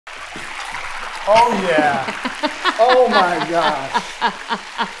Oh yeah. Oh my gosh.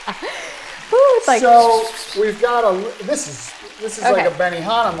 Ooh, it's like, so we've got this is Okay. like a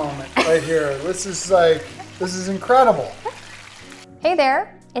Benihana moment right here. This is incredible. hey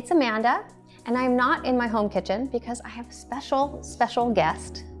there, it's Amanda, and I'm not in my home kitchen because I have a special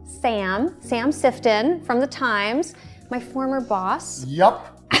guest, Sam Sifton from The Times, my former boss.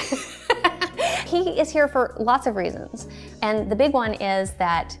 Yup. He is here for lots of reasons. And the big one is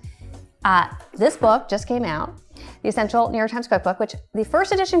that this book just came out, The Essential New York Times Cookbook, which the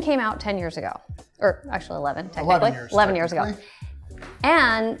first edition came out 10 years ago. Or actually 11, technically. 11 years ago.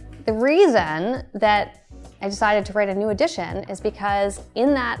 And the reason that I decided to write a new edition is because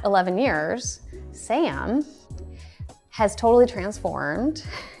in that 11 years, Sam has totally transformed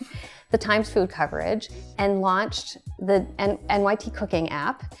the Times food coverage and launched the NYT cooking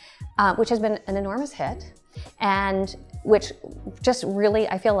app, which has been an enormous hit, and which just really,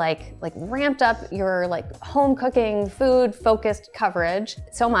 I feel like ramped up your home cooking, food focused coverage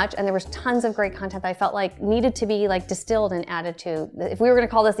so much. And there was tons of great content that I felt like needed to be distilled and added to. If we were gonna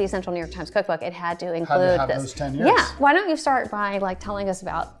call this the Essential New York Times Cookbook, it had to include those 10 years. Yeah, why don't you start by telling us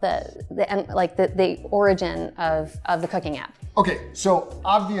about the origin of the cooking app? Okay, so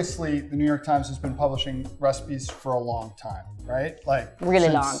obviously the New York Times has been publishing recipes for a long time, right? Really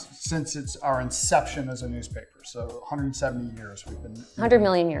long. Since it's our inception as a newspaper. So 170 years we've been. 100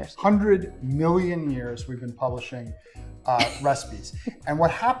 million years. 100 million years we've been publishing recipes. And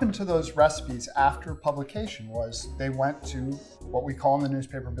what happened to those recipes after publication was they went to what we call in the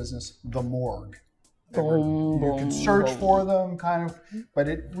newspaper business, the morgue. You can search for them but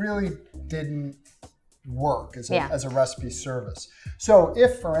it really didn't work as a recipe service. So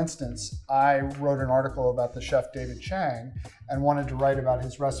if, for instance, I wrote an article about the chef David Chang and wanted to write about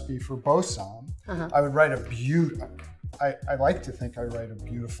his recipe for bosom, I would write I like to think I write a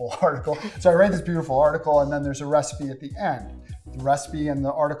beautiful article. So I write this beautiful article and then there's a recipe at the end. The recipe and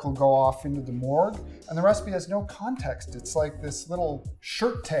the article go off into the morgue and the recipe has no context. It's like this little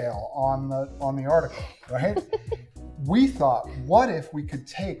shirt tail on the article, right? We thought, what if we could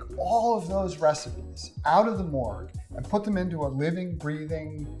take all of those recipes out of the morgue and put them into a living,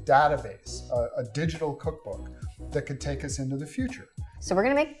 breathing database, a digital cookbook that could take us into the future. So we're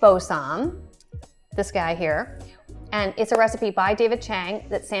gonna make bosom, this guy here, and it's a recipe by David Chang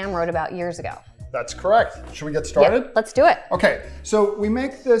that Sam wrote about years ago. That's correct. Should we get started? Yeah, let's do it. Okay, so we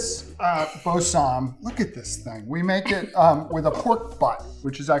make this bosom. Look at this thing. We make it with a pork butt,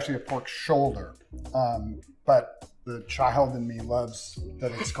 which is actually a pork shoulder, but the child in me loves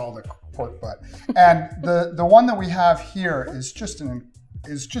that it's called a pork butt. And the one that we have here is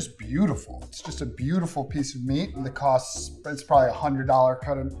just beautiful. It's just a beautiful piece of meat. It's probably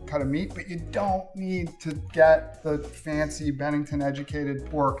 $100 cut of meat, but you don't need to get the fancy Bennington educated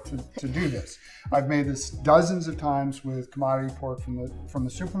pork to do this. I've made this dozens of times with commodity pork from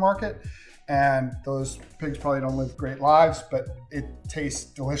the supermarket. And those pigs probably don't live great lives, but it tastes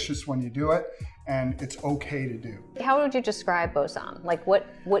delicious when you do it. And it's okay to do. How would you describe bosom? What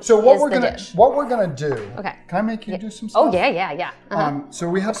so what is we're the gonna dish? What we're gonna do? Okay. Can I make you do some stuff? Oh yeah. So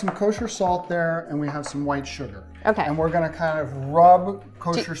we have some kosher salt there, and we have some white sugar. Okay. And we're gonna kind of rub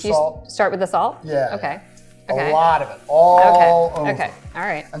kosher salt. You start with the salt? Yeah. Okay. A lot of it, all over. Okay. All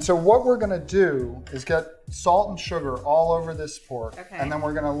right. And so what we're gonna do is get salt and sugar all over this pork, and then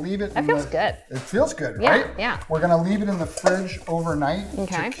we're gonna leave it. That feels good. It feels good, Yeah, right? yeah. We're gonna leave it in the fridge overnight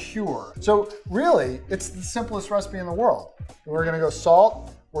to cure. So really, it's the simplest recipe in the world. We're gonna go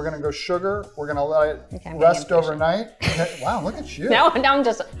salt. We're gonna go sugar. We're gonna let it rest overnight. Wow, look at you. Now I'm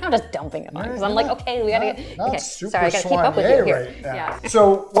just dumping it on because I'm okay, we gotta get. Okay, super sorry, I gotta keep up with you here. Right now. Yeah.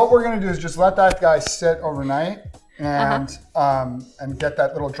 So what we're gonna do is just let that guy sit overnight and get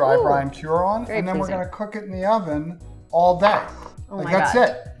that little dry brine cure on, and then we're gonna cook it in the oven all day. That's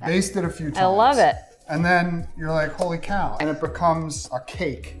it. Baste it a few times. I love it. And then you're like, holy cow, and it becomes a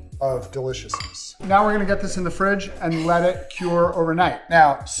cake of deliciousness. Now we're gonna get this in the fridge and let it cure overnight.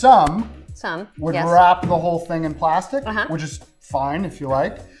 Now, some would wrap the whole thing in plastic, which is fine if you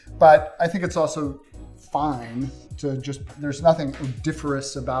like, but I think it's also fine to there's nothing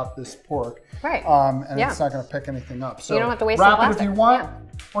odoriferous about this pork. Right. And it's not gonna pick anything up. So you don't have to waste wrap the plastic. it if you want,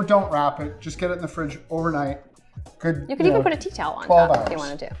 or don't wrap it. Just get it in the fridge overnight. You could even put a tea towel on 12 top hours. if you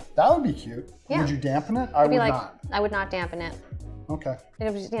wanted to. That would be cute. Yeah. Would you dampen it? I would not. I would not dampen it. Okay.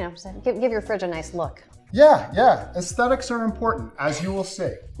 Give your fridge a nice look. Yeah. Aesthetics are important, as you will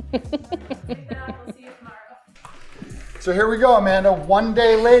see. So here we go, Amanda. One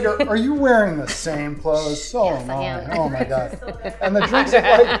day later, are you wearing the same clothes? So yes, I am. Oh my God. And the drinks are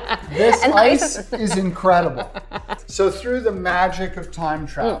like, this ice is incredible. So through the magic of time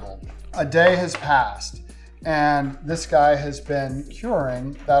travel, a day has passed and this guy has been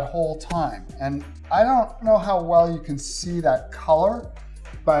curing that whole time. And I don't know how well you can see that color,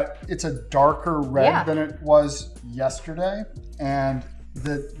 but it's a darker red than it was yesterday. And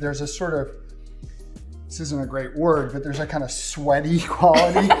there's a sort of, this isn't a great word, but there's a kind of sweaty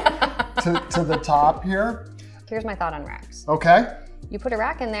quality to the top here. Here's my thought on racks. Okay. You put a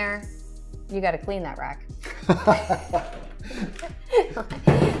rack in there, you got to clean that rack.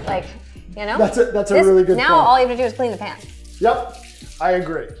 Like, you know? That's a really good point. Now all you have to do is clean the pan. Yep, I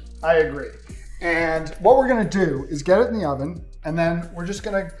agree. And what we're gonna do is get it in the oven, and then we're just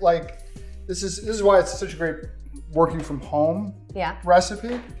gonna this is why it's such a great working from home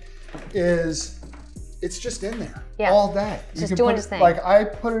recipe, is it's just in there all day. Just doing its thing. Like I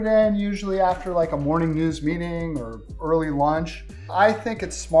put it in usually after like a morning news meeting or early lunch. I think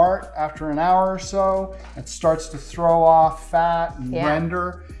it's smart after an hour or so. It starts to throw off fat and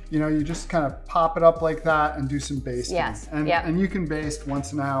render. You know, you just kind of pop it up like that and do some basting. Yes. And you can baste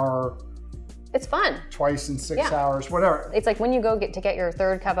once an hour. It's fun. Twice in 6 hours, whatever. It's like when you go to get your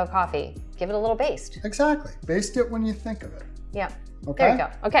third cup of coffee, give it a little baste. Exactly. Baste it when you think of it. Yeah. Okay. There you go.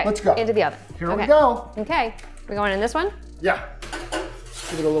 Okay. Let's go. Into the oven. Here we go. Okay. We're going in this one? Yeah.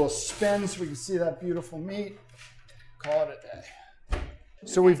 Give it a little spin so we can see that beautiful meat. Call it a day.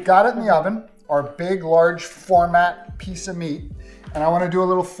 So we've got it in the oven, our big, large format piece of meat. And I want to do a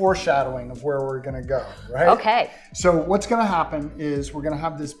little foreshadowing of where we're going to go, right? Okay. So what's going to happen is we're going to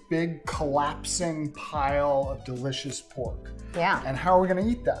have this big collapsing pile of delicious pork. Yeah. And how are we going to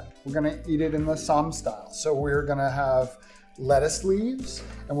eat that? We're going to eat it in the Ssäm style. So we're going to have lettuce leaves,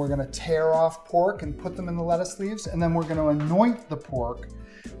 and we're going to tear off pork and put them in the lettuce leaves, and then we're going to anoint the pork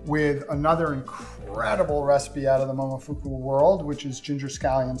with another incredible recipe out of the Momofuku world, which is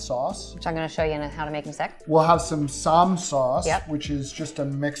ginger-scallion sauce. Which I'm going to show you how to make in a sec. We'll have some Ssäm sauce, which is just a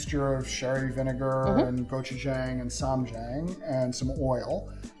mixture of sherry vinegar and gochujang and ssamjang and some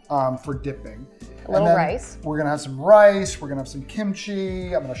oil for dipping. A little rice. We're going to have some rice. We're going to have some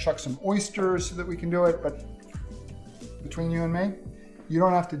kimchi. I'm going to shuck some oysters so that we can do it. But between you and me, you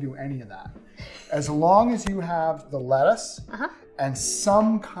don't have to do any of that. As long as you have the lettuce and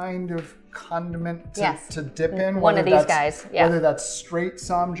some kind of condiment to dip in. One of these guys. Yeah. Whether that's straight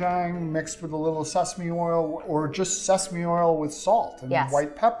ssamjang mixed with a little sesame oil or just sesame oil with salt and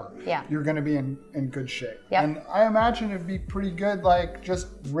white pepper. Yeah. You're going to be in good shape. Yep. And I imagine it'd be pretty good, like just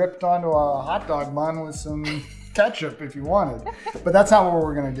ripped onto a hot dog bun with some ketchup if you wanted. But that's not what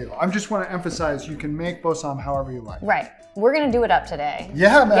we're going to do. I just want to emphasize you can make bossam however you like. Right. We're going to do it up today.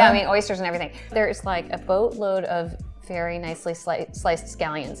 Yeah, man. Yeah, I mean, oysters and everything. There's like a boatload of very nicely sliced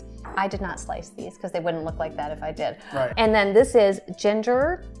scallions. I did not slice these because they wouldn't look like that if I did. Right. And then this is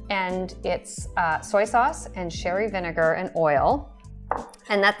ginger, and it's soy sauce and sherry vinegar and oil.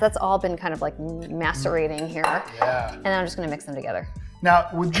 And that's all been kind of like macerating here. Yeah. And then I'm just going to mix them together. Now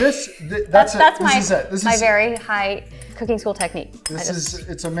with this, that's my very high cooking school technique.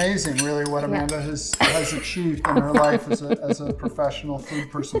 It's amazing really what Amanda has achieved in her life as a professional food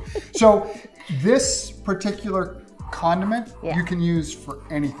person. So this particular condiment you can use for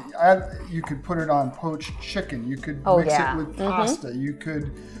anything. You could put it on poached chicken. You could mix it with pasta. You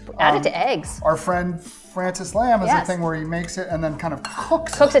could add it to eggs. Our friend Francis Lamb has a thing where he makes it and then kind of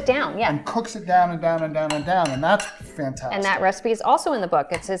cooks it down, and cooks it down and down and down and down, and that's fantastic. And that recipe is also in the book.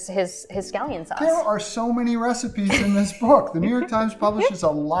 It's his scallion sauce. There are so many recipes in this book. The New York Times publishes a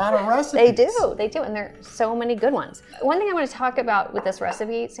lot of recipes. They do, and there are so many good ones. One thing I want to talk about with this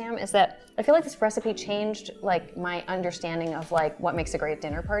recipe, Sam, is that I feel like this recipe changed like my understanding of like what makes a great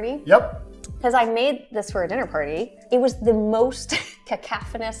dinner party. Yep. Because I made this for a dinner party. It was the most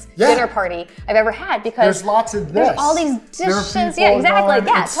cacophonous dinner party I've ever had because there's lots of this. There's all these dishes. Yeah,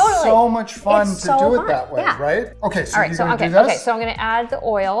 exactly. It's so much fun to do it that way, right? Okay, so you're going to do this? Okay, so I'm going to add the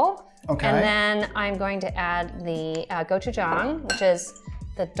oil. Okay. And then I'm going to add the gochujang, which is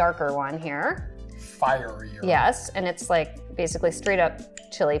the darker one here. Fiery. Yes, and it's like basically straight up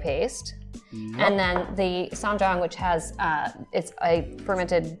chili paste. Yep. And then the ssamjang, which has, it's a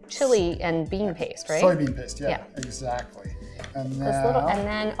fermented chili and bean paste, right? Soybean paste, yeah. Exactly. And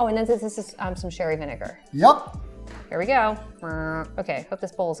then, this is some sherry vinegar. Yep. Here we go. Okay, hope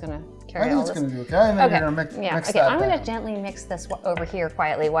this bowl is gonna carry all this. I think it's gonna do okay, and then you're gonna mix that I'm gonna gently mix this over here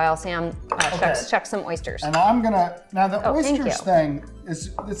quietly while Sam chucks some oysters. And I'm gonna, now the oysters thing,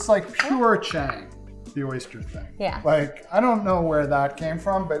 it's like pure chang. The oyster thing. Yeah. Like, I don't know where that came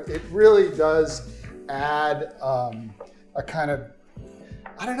from, but it really does add a kind of,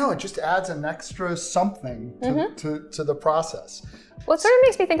 I don't know, it just adds an extra something to the process. Well, it sort of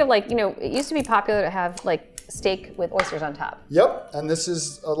makes me think of like, you know, it used to be popular to have like steak with oysters on top. Yep, and this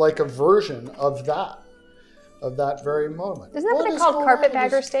is like a version of that very moment. Isn't that what they called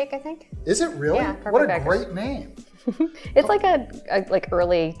carpetbagger steak, I think? Is it really? Yeah, what a carpetbaggers. great name. It's like a like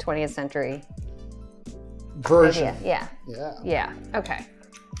early 20th century version. idea. Yeah. Yeah, okay.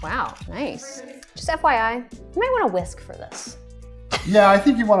 Wow, nice. Just FYI, you might want to whisk for this. Yeah, I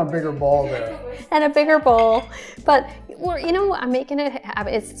think you want a bigger bowl there. And a bigger bowl, but you know, I'm making it,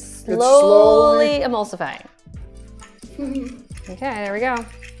 it's slowly emulsifying. Okay, there we go.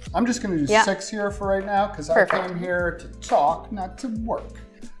 I'm just gonna do 6 here for right now because I Perfect. came here to talk, not to work.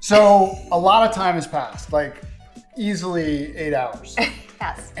 So a lot of time has passed, like easily 8 hours.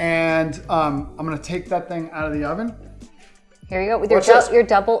 Yes. And I'm gonna take that thing out of the oven. Here you go with your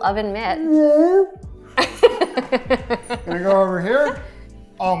double oven mitt. Gonna go over here.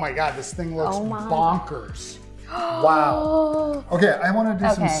 Oh my God, this thing looks bonkers. Wow. Okay, I want to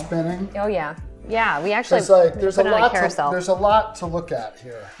do some spinning. Oh yeah, yeah. We actually there's put it on a carousel. there's a lot to look at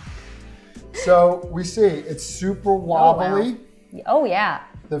here. So we see it's super wobbly. Oh yeah.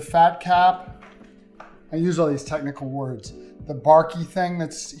 The fat cap. I use all these technical words. The barky thing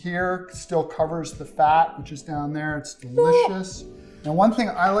that's here still covers the fat, which is down there. It's delicious. Now, one thing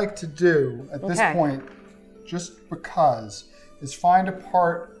I like to do at this point, just because, is find a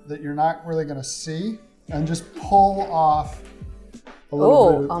part that you're not really going to see and just pull off a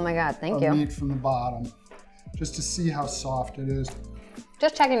little bit oh my God, thank you. meat from the bottom, just to see how soft it is.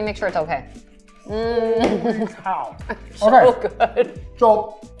 Just checking to make sure it's okay. How? So good.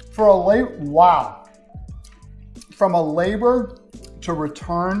 So for from a labor to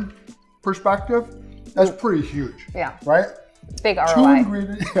return perspective, that's pretty huge. Yeah. Right? Big 2 ROI.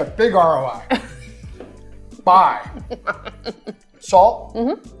 ingredients, yeah, big ROI. Buy salt,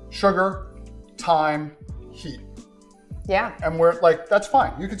 sugar, thyme, heat. Yeah. And we're like, that's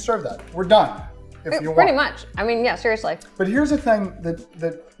fine. You can serve that. We're done if you want. Pretty much. I mean, yeah, seriously. But here's a thing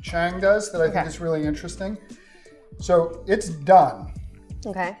that Chang does that I think is really interesting. So it's done.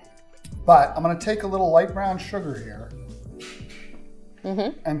 Okay. But I'm going to take a little light brown sugar here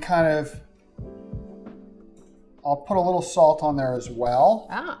and kind of, I'll put a little salt on there as well.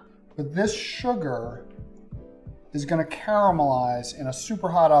 Ah. But this sugar is going to caramelize in a super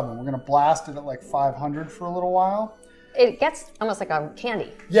hot oven. We're going to blast it at like 500 for a little while. It gets almost like a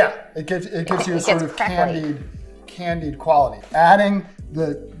candy. Yeah, it gives you a sort of candied quality. Adding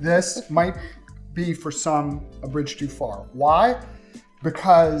this might be for some a bridge too far. Why?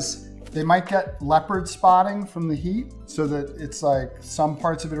 Because they might get leopard spotting from the heat, so that it's like some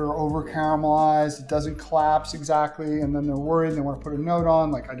parts of it are over caramelized, it doesn't collapse exactly, and then they're worried, they want to put a note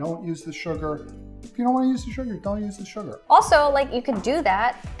on, like, I don't use the sugar. If you don't want to use the sugar, don't use the sugar. Also, like, you could do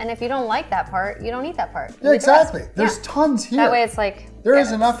that, and if you don't like that part, you don't eat that part. Yeah, exactly. There's tons here. That way it's like, there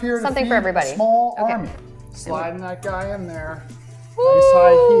is enough here to something feed for everybody. A small army. Sliding that guy in there. Nice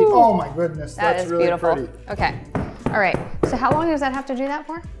high heat. Oh my goodness, that's really beautiful. pretty. Okay. All right. So how long does that have to do that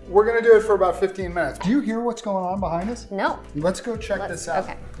for? We're gonna do it for about 15 minutes. Do you hear what's going on behind us? No. Let's go check this out.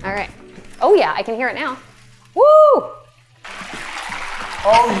 Okay. All right. Oh yeah, I can hear it now. Woo!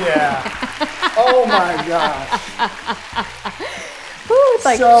 Oh yeah. Oh my gosh. Woo, it's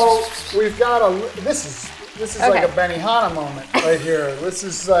like, so we've got this is like a Benihana moment right here. This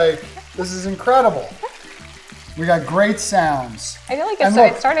is incredible. We got great sounds. I feel like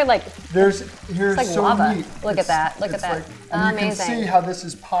it started like, here's like so lava. neat. Look at that. Look at that. And you Amazing. can see how this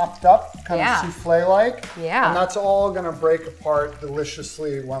is popped up, kind of souffle-like. Yeah. And that's all gonna break apart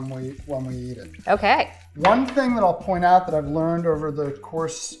deliciously when we eat it. Okay. One thing that I'll point out that I've learned over the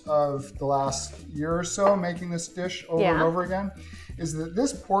course of the last year or so making this dish over and over again is that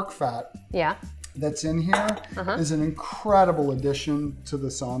this pork fat that's in here is an incredible addition to the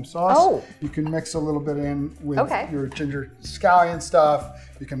Ssäm sauce. Oh. You can mix a little bit in with your ginger-scallion stuff.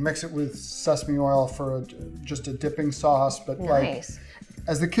 You can mix it with sesame oil for just a dipping sauce. But like,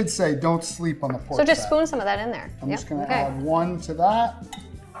 as the kids say, don't sleep on the pork So just fat. spoon some of that in there. I'm just gonna add one to that.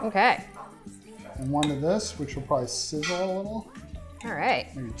 Okay. And one to this, which will probably sizzle a little. All right.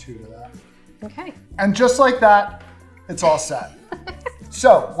 Maybe 2 to that. Okay. And just like that, it's all set.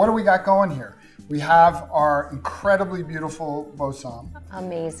 So what do we got going here? We have our incredibly beautiful Ssäm.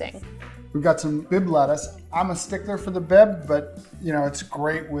 Amazing. We've got some bib lettuce. I'm a stickler for the bib, but you know, it's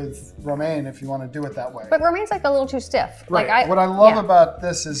great with romaine if you want to do it that way. But romaine's like a little too stiff. Right. Like what I love about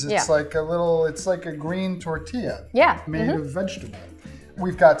this is it's like a green tortilla made of vegetable.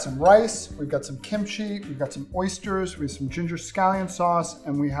 We've got some rice, we've got some kimchi, we've got some oysters, we have some ginger-scallion sauce,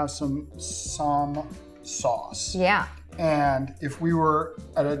 and we have some Ssäm sauce. Yeah. And if we were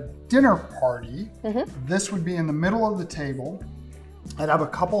at a dinner party, this would be in the middle of the table. I'd have a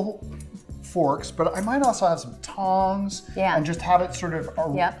couple forks, but I might also have some tongs and just have it sort of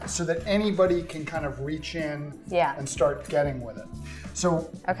so that anybody can kind of reach in and start getting with it.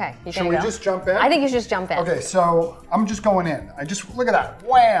 So okay, should we just jump in? I think you should just jump in. Okay, so I'm just going in. Look at that,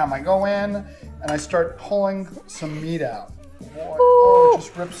 wham! I go in and I start pulling some meat out. Boy, oh, it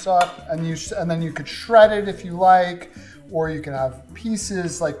just rips up, and then you could shred it if you like, or you can have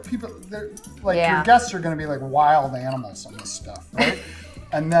pieces. Like people, your guests are going to be like wild animals on this stuff, right?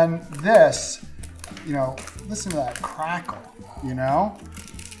 And then this, you know, listen to that crackle, you know,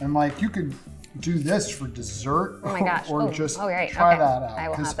 and like you could do this for dessert. Oh my gosh! Or just try that out. I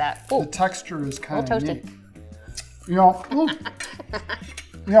will have that. The texture is kind of toasty. neat. You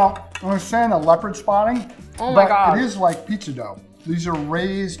know, I was saying a leopard spotting, but it is like pizza dough. These are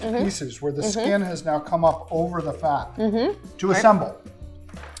raised pieces where the skin has now come up over the fat to assemble.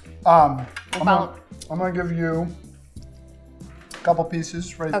 I'm gonna give you a couple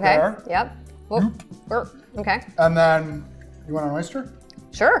pieces right there. Yep. Okay. And then, you want an oyster?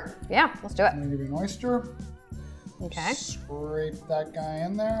 Sure. Yeah, let's do it. I'm gonna give you an oyster. Okay. Scrape that guy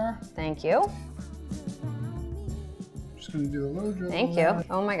in there. Thank you. Just gonna do a little drip. Thank you.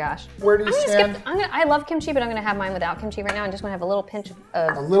 Oh my gosh. Where do you stand? I love kimchi, but I'm gonna have mine without kimchi right now. I'm just gonna have a little pinch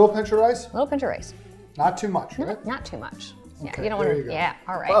of. A little pinch of rice? A little pinch of rice. Not too much, right? Not too much. Okay, yeah, you don't want to. Yeah.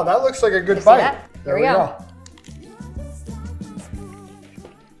 All right. Wow, that looks like a good bite. That? There we go.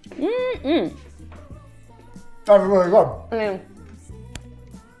 That's really good. I mean,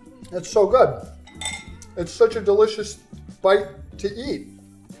 it's so good. It's such a delicious bite to eat.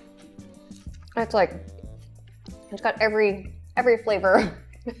 it's like it's got every flavor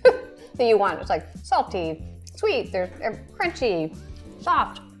that you want. It's like salty, sweet. There's crunchy,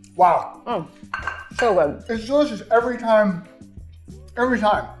 soft. Wow. So good. It's delicious every time. Every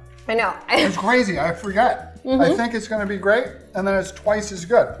time. I know. It's crazy. I forget. I think it's going to be great, and then it's twice as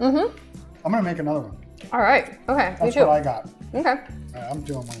good. I'm going to make another one. All right. Okay. That's what I got. Okay. All right, I'm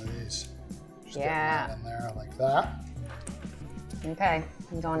doing one of these. Just getting that in there like that. Okay.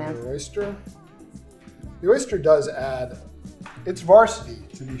 I'm going in. The oyster. The oyster does add. It's varsity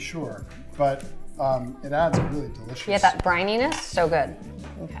to be sure, but it adds a really delicious. Yeah, that brininess, so good.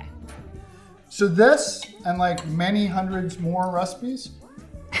 Okay. So this and like many hundreds more recipes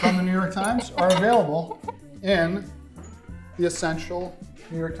from the New York Times are available in the Essential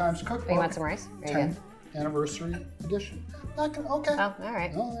New York Times Cookbook. Oh, you want some rice? 10th anniversary edition. Okay. Oh, all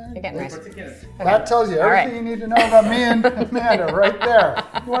right. You're getting rice. Okay. That tells you everything you need to know about me and Amanda right there.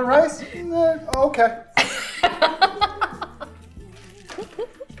 You want rice? Okay.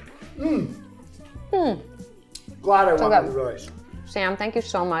 Glad I wanted the rice. Sam, thank you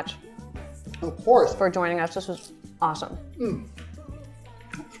so much. Of course. For joining us. This was awesome.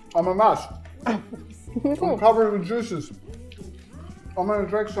 I'm a mess. I'm covered with juices. I'm gonna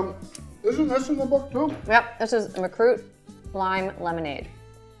drink some. Isn't this in the book too? Yep, this is Recruit Lime Lemonade.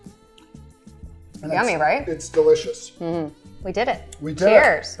 Yummy, right? It's delicious. We did it. We did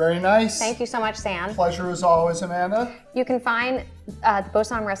Cheers. It. Very nice. Thank you so much, Sam. Pleasure as always, Amanda. You can find the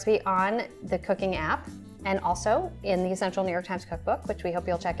Bosan recipe on the cooking app and also in the Essential New York Times Cookbook, which we hope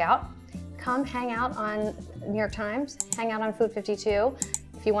you'll check out. Come hang out on New York Times, hang out on Food 52.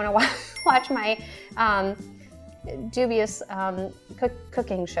 If you want to watch my dubious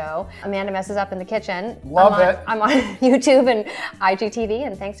cooking show, Amanda Messes Up in the Kitchen. Love it. I'm on YouTube and IGTV,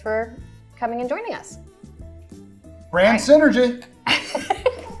 and thanks for coming and joining us. Brand synergy.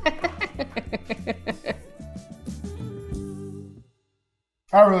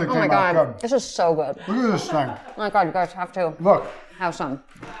 That really came out good. This is so good. Look at this thing. Oh my God, you guys have to look. have some.